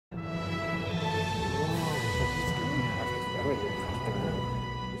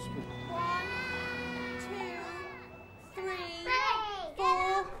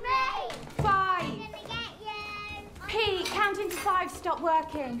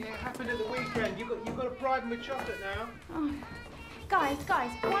working. Yeah, it happened at the weekend. You've got to bribe them with chocolate now. Oh. Guys,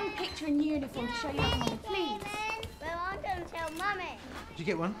 one picture in uniform to show you up, Mummy, please. Well, I'm going to tell Mummy. Did you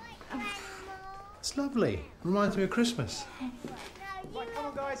get one? It's lovely. Reminds me of Christmas. Right, come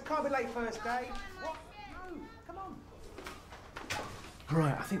on, guys. Can't be late first day. What? No, come on.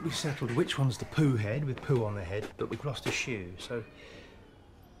 Right, I think we've settled which one's the poo head with poo on the head, but we've lost a shoe, so...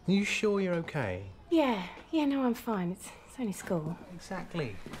 Are you sure you're okay? Yeah, no, I'm fine. It's only school.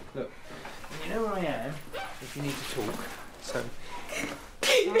 Exactly. Look, you know where I am if you need to talk, so...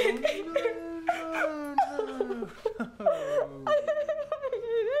 Oh, no.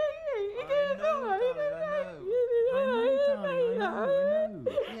 I know.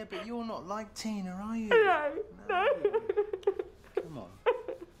 Yeah, but you're not like Tina, are you? No. Come on.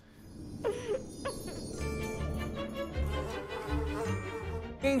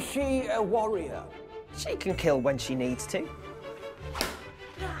 Is she a warrior? She can kill when she needs to.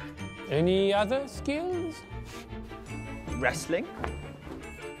 Any other skills? Wrestling.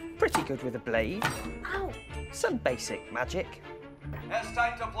 Pretty good with a blade. Ow! Some basic magic. It's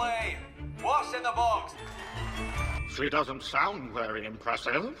time to play. What's in the box? She doesn't sound very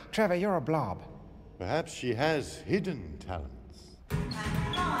impressive. Trevor, you're a blob. Perhaps she has hidden talents.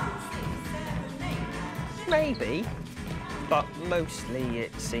 Maybe, but mostly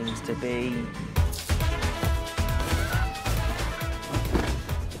it seems to be...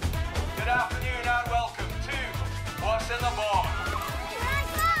 Good afternoon and welcome to What's in the Box.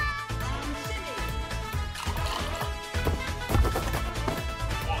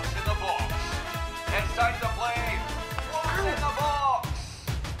 What's in the box? It's time to play. What's in the box?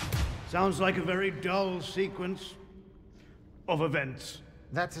 Sounds like a very dull sequence of events.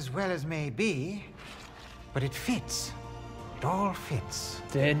 That's as well as may be, but it fits. It all fits.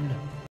 Then